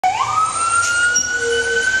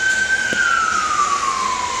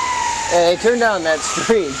Hey, turn down that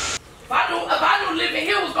street. If I knew living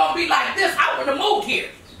here was gonna be like this, I wouldn't have moved here.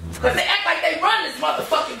 Cause they act like they run this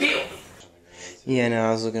motherfucking building. Yeah, no,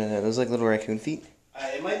 I was looking at that. Those like little raccoon feet.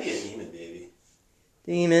 It might be a demon baby.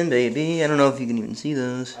 Demon baby. I don't know if you can even see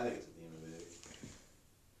those. I think it's a demon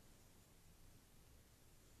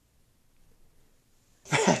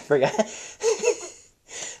baby. I forgot. I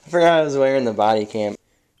forgot I was wearing the body cam.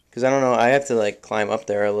 Because I don't know, I have to like climb up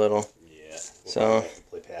there a little. Yeah. So.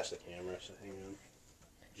 Play past the camera, so hang on.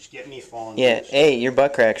 Just get me falling. Yeah, hey, your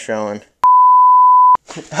butt crack's showing.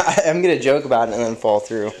 I'm gonna joke about it and then fall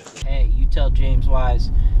through. Hey, you tell James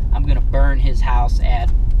Wise I'm gonna burn his house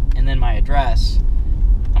at, and then my address.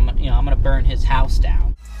 I'm gonna burn his house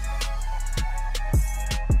down.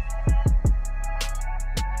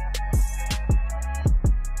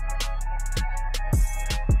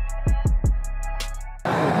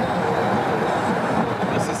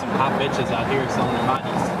 This is some hot bitches out here selling their bodies.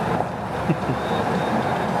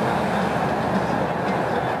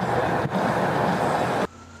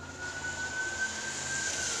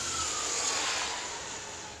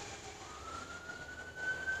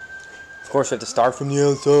 Of course, we have to start from the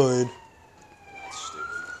outside.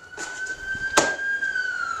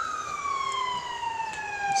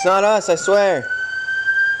 It's not us, I swear.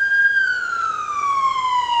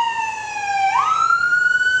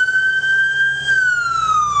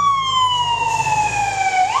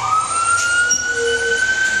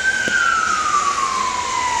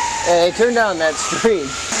 Hey, turn down that street.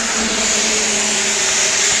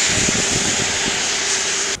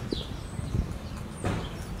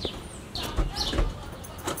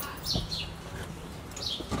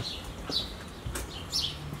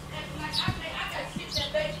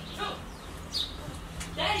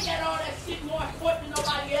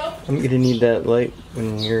 I'm gonna need that light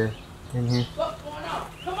when you're in here. What's going on?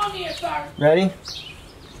 Come on in, sir. Ready? If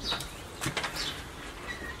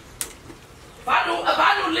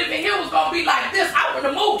I knew living here was gonna be like this, I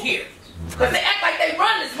wouldn't have moved here. Cause they act like they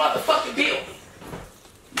run this motherfucking building.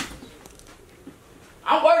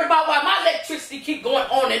 I'm worried about why my electricity keep going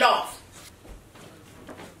on and off.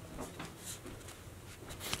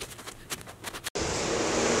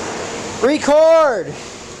 Record!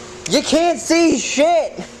 You can't see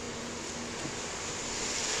shit!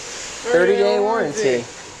 30-day warranty.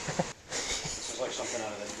 It's like something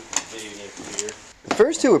out of that video game for here. The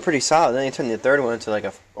first two were pretty solid, then you turned the third one into like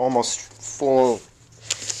a almost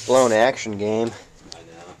full-blown action game. I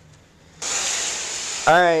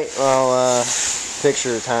know. Alright, well,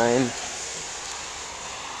 picture time.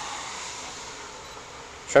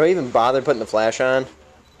 Should I even bother putting the flash on?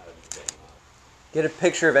 Get a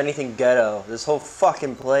picture of anything ghetto. This whole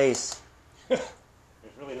fucking place. There's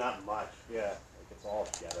really not much. Yeah, like it's all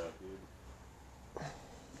ghetto, dude.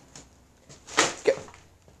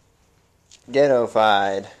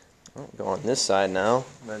 Ghetto-fied. Oh, go on this side now.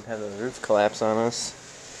 Might have the roof collapse on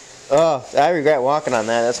us. Oh, I regret walking on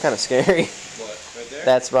that. That's kind of scary. What? Right there?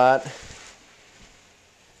 That spot.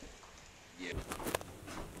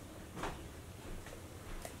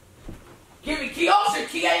 Give me key also,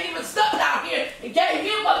 key ain't even stuck down here and gave me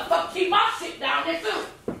a motherfucker keep my shit down there too.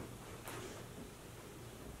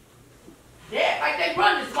 Yeah, like they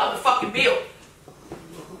run this motherfucking building.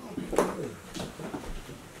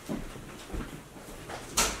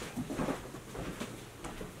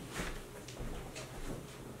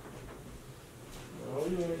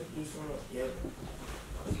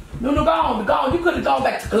 No, go on. You could have gone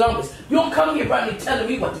back to Columbus. You don't come here running telling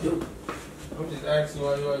me what to do. I'm just asking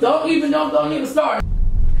why you Don't even start.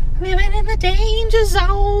 Living in the danger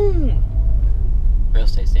zone. Real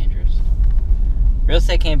estate's dangerous. Real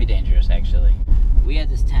estate can be dangerous, actually. We had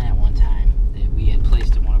this tenant one time that we had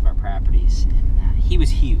placed at one of our properties, and he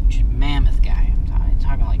was huge, mammoth guy. I'm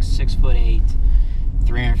talking like 6'8",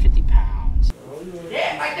 350 pounds.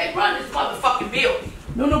 Yeah, like they run this motherfucking building.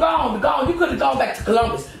 No, go on. You could have gone back to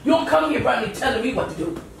Columbus. You don't come here running telling me what to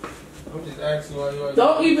do. I'm just asking why you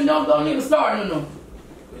Don't even start, no.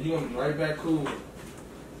 You gonna be right back cool.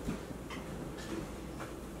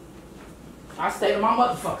 I stay to my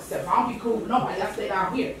motherfucking self. I don't be cool with nobody. I stay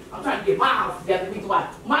down here. I'm trying to get my house together. The reason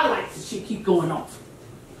why my lights and shit keep going off.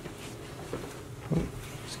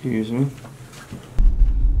 Excuse me.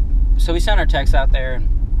 So we sent our techs out there, and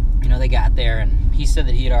they got there, and he said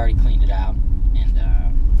that he had already cleaned it out. And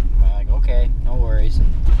we're like, okay, no worries.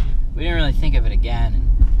 And we didn't really think of it again.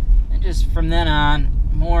 And just from then on,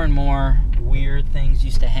 more and more weird things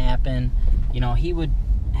used to happen. He would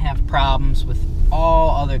have problems with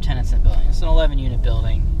all other tenants in the building. It's an 11-unit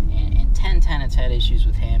building, and 10 tenants had issues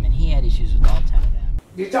with him, and he had issues with all 10 of them.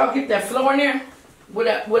 Did y'all get that floor in there? Where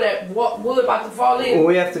that wood about to fall in? Well,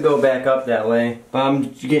 we have to go back up that way.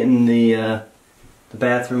 I'm getting the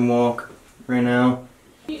bathroom walk right now.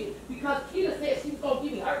 Because Keita said she was gonna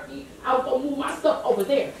give me her key, I was gonna move my stuff over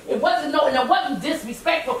there. It wasn't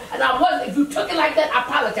disrespectful, and I wasn't. If you took it like that, I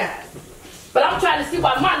apologize. But I'm trying to see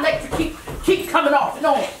why my legs keep coming off and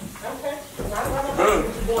on. Okay.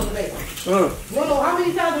 Going to bed. No, how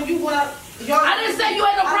many times have you went out? I didn't say you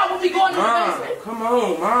had no problem with me going in the basement. Come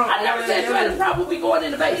on, Mom. I never said you had a problem with me going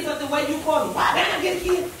in the basement. Because the way you call me, why Bam get a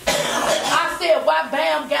key? I said why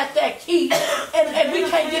Bam got that key and we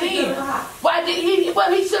can't get in. Why did he?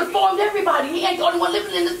 Well, he should have formed everybody. He ain't the only one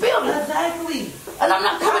living in this building. Exactly. And I'm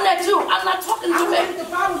not coming at you. I'm not talking to I you. think the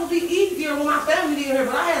problem would be easier when my family did here,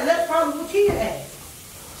 but I had less problems with Kia ass.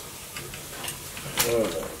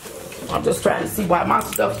 I'm just trying to see why my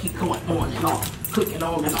stuff keep going on and on, clicking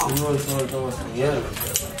on and on.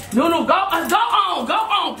 No, go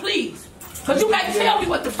on, please. Cause you can't tell me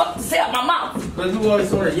what the fuck to say out my mouth. But you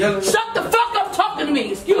always want to yell. Shut the fuck up talking to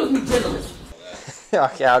me. Excuse me, gentlemen.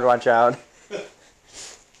 Okay, I'd watch out.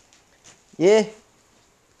 Yeah.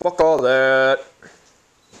 Fuck all that.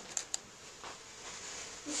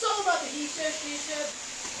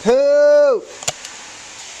 Who?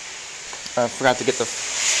 I forgot to get the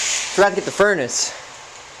furnace.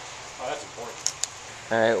 Oh, that's important.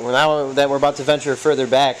 All right. Well, now that we're about to venture further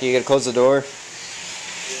back, you gotta close the door.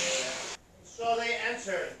 So they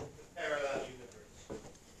entered the parallel universe,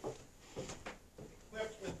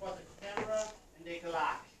 equipped with both a camera and a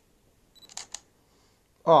clock.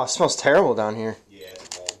 Oh, it smells terrible down here. Yeah,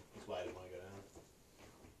 it's mold. That's why I didn't want to go down.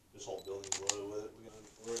 This whole building's loaded with it. We got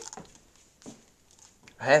for it.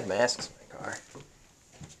 I have masks in my car.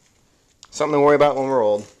 Something to worry about when we're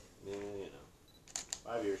old. Yeah, you know.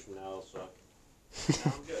 5 years from now, it'll suck.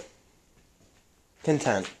 Now I'm good.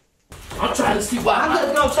 Content. I'm trying to see why. I'm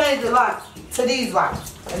just gonna change the locks to these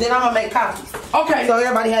locks, and then I'm gonna make copies. Okay. So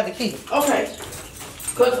everybody have a key. Okay.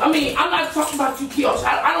 Cause I mean, I'm not talking about you, Kiosha.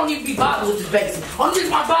 I don't even be bothered with this basement. Only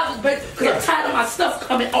reason why I bother with this basement because I'm tired of my stuff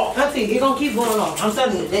coming off. I see, you're gonna keep going on. I'm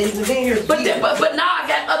telling you, they've been here. But now I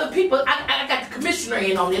got other people. I got the commissioner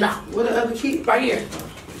in on it now. What the other key? Right here.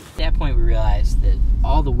 At that point, we realized that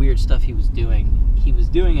all the weird stuff he was doing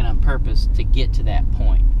it on purpose to get to that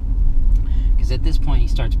point. Because at this point, he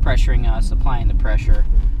starts pressuring us, applying the pressure,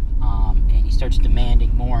 and he starts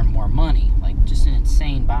demanding more and more money, like just an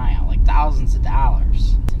insane buyout, like thousands of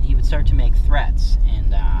dollars. And he would start to make threats,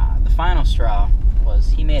 and the final straw was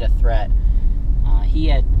he made a threat. He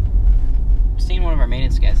had seen one of our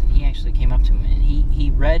maintenance guys, and he actually came up to him, and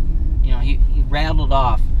he read, he rattled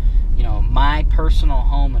off, my personal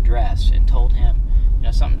home address, and told him,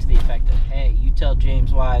 something to the effect of, hey, you tell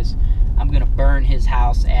James Wise I'm gonna burn his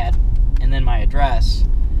house at, and then my address,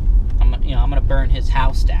 I'm gonna burn his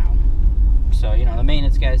house down. So, the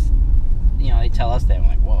maintenance guys, they tell us that, I'm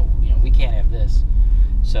like, whoa, we can't have this.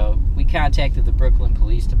 So we contacted the Brooklyn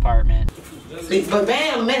Police Department. But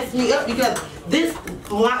Bam messed me up because this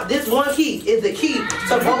one key is the key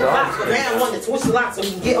to both locks. But Bam wanted to switch the locks so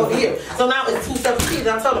he can get over here. So now it's two separate keys.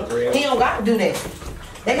 I told him he don't got to do that.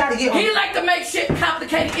 They got to get. He like to make shit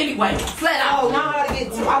complicated anyway. Flat out. Oh, now I got to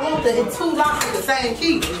get two. I want the two locks with the same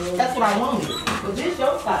key. That's what I wanted. But this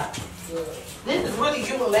your side. This is really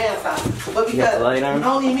you and Bam's side. But because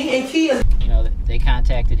only me and Kia. They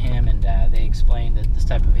contacted him, and they explained that this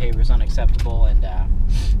type of behavior is unacceptable, and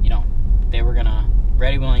they were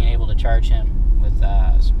ready, willing, and able to charge him with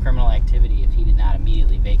some criminal activity if he did not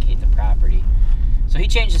immediately vacate the property. So he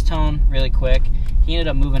changed his tone really quick. He ended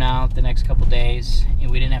up moving out the next couple days,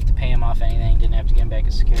 and we didn't have to pay him off anything, didn't have to give him back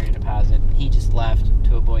a security deposit. He just left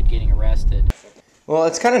to avoid getting arrested. Well,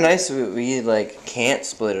 it's kind of nice that we can't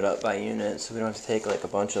split it up by unit, so we don't have to take a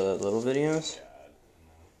bunch of little videos.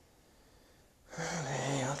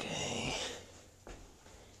 Okay.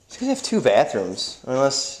 It's because they have 2 bathrooms,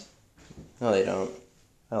 unless... No, they don't.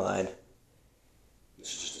 I lied.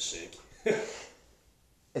 This is just a sink.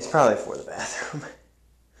 It's probably for the bathroom.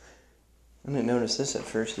 I didn't notice this at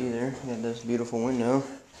first either. Got this beautiful window.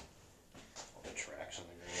 All the tracks on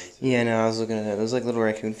the ground. Yeah, no, I was looking at that. Those little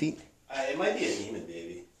raccoon feet. It might be a demon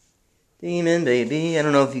baby. Demon baby. I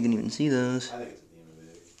don't know if you can even see those. I think it's a demon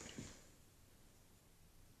baby.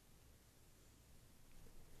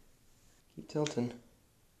 Keep tilting.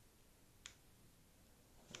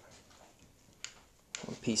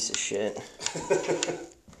 Oh, piece of shit.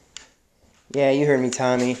 Yeah, you heard me,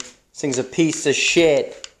 Tommy. This thing's a piece of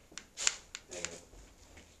shit.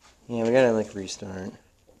 Yeah, we gotta restart.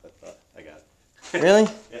 I got it. Really?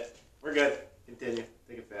 Yeah, we're good. Continue.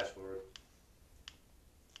 Take it fast forward.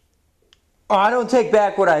 Oh, I don't take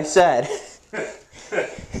back what I said.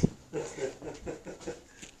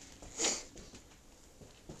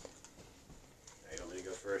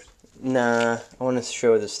 Nah, I want to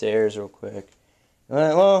show the stairs real quick.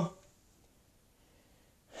 Well,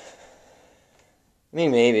 I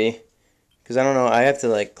mean, maybe. Because I don't know, I have to,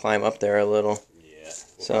 like, climb up there a little. Yeah.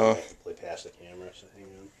 So. Play past the camera, so hang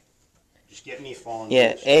on. Just get me falling.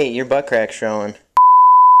 Yeah, hey, your butt crack's showing.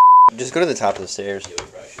 Just go to the top of the stairs. Yeah, we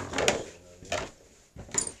probably should start sitting on there.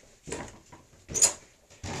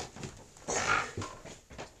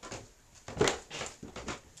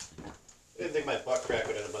 I didn't think my butt crack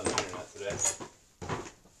would end up on the internet today.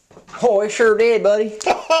 Oh, it sure did, buddy.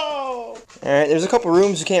 Alright, there's a couple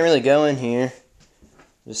rooms you can't really go in here.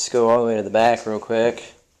 Just go all the way to the back real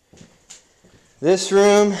quick. This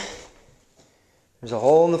room, there's a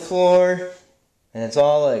hole in the floor, and it's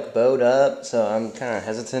all like bowed up, so I'm kind of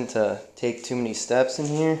hesitant to take too many steps in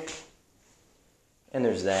here. And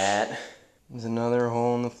there's that. There's another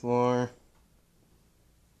hole in the floor.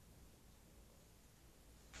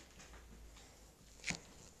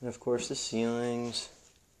 And of course the ceilings.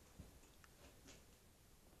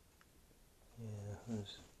 Yeah,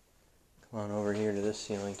 come on over here to this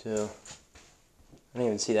ceiling too. I didn't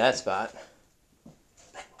even see that spot.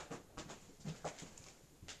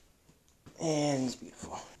 And it's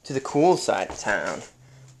beautiful. To the cool side of town,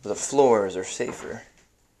 where the floors are safer.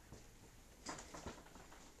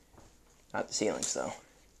 Not the ceilings though.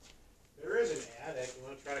 There is an attic. You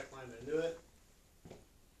want to try to climb into it?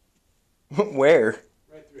 Where?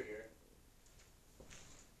 Right through here.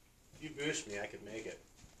 If you boost me, I could make it.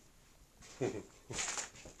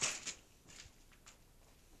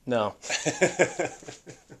 No.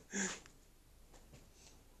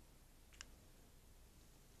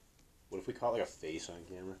 What if we caught like a face on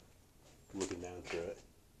camera? Looking down through it.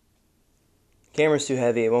 Camera's too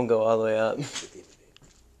heavy, it won't go all the way up.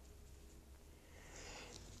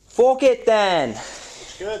 Fuck it then!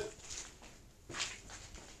 Looks good.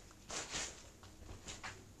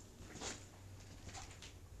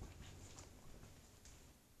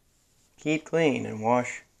 Keep clean and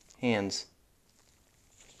wash hands.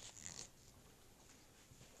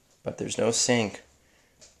 But there's no sink.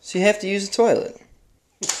 So you have to use the toilet.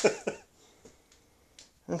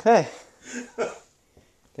 Okay.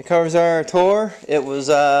 That covers our tour. It was,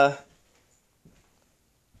 yeah.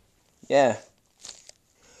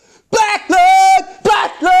 Black lug!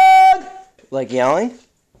 Black lug! Like yelling?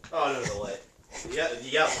 Oh, no, the light.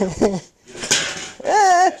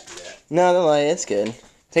 Yeah. No, the light, it's good.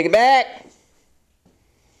 Take it back!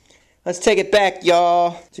 Let's take it back,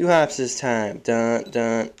 y'all. 2 hops this time. Dun,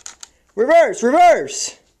 dun. Reverse,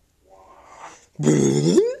 reverse!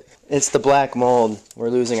 It's the black mold. We're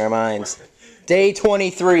losing our minds. Day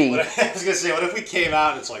 23. I was gonna say, what if we came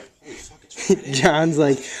out and it's like, holy fuck, it's Friday. John's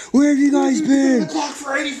like, where have you guys been? Clock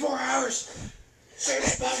for 84 hours. Same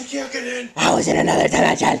spot we can't get in. I was in another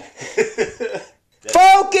dimension.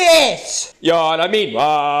 Focus! Yawn, I mean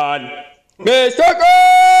one. Mr.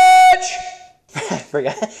 Crunch! I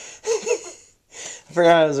forgot. I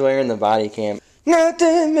forgot I was wearing the body cam.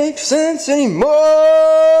 Nothing makes sense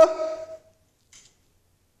anymore.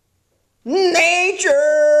 Nature!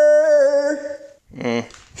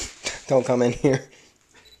 Don't come in here.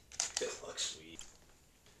 It looks sweet.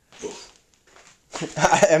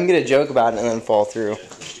 I'm gonna joke about it and then fall through. Yeah,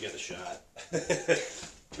 just to get the shot.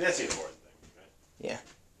 That's the important thing, right? Yeah.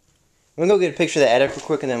 I'm gonna go get a picture of the attic real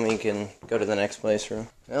quick and then we can go to the next place room.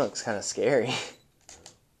 That looks kind of scary.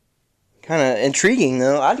 Kind of intriguing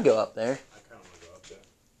though. I'd go up there. I kind of want to go up there.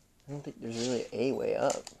 I don't think there's really a way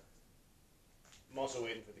up. I'm also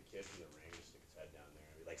waiting for the kid from the ring to stick his head down there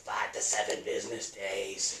and be like, 5 to 7 business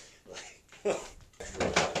days. Like,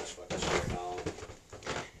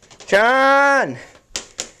 John!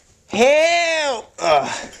 Help!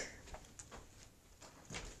 Ugh.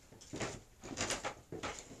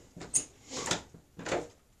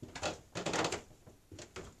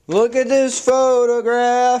 Look at this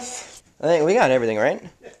photograph. I think we got everything, right?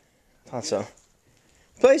 Yeah. Thought so.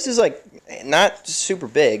 Place is like not super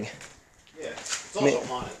big. Yeah, it's also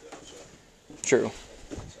haunted though, so. True.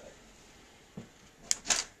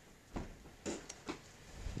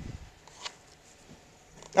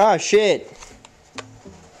 Ah, shit.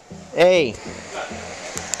 Hey.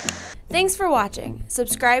 Thanks for watching.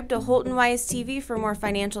 Subscribe to HoltonWise TV for more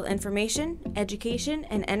financial information, education,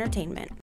 and entertainment.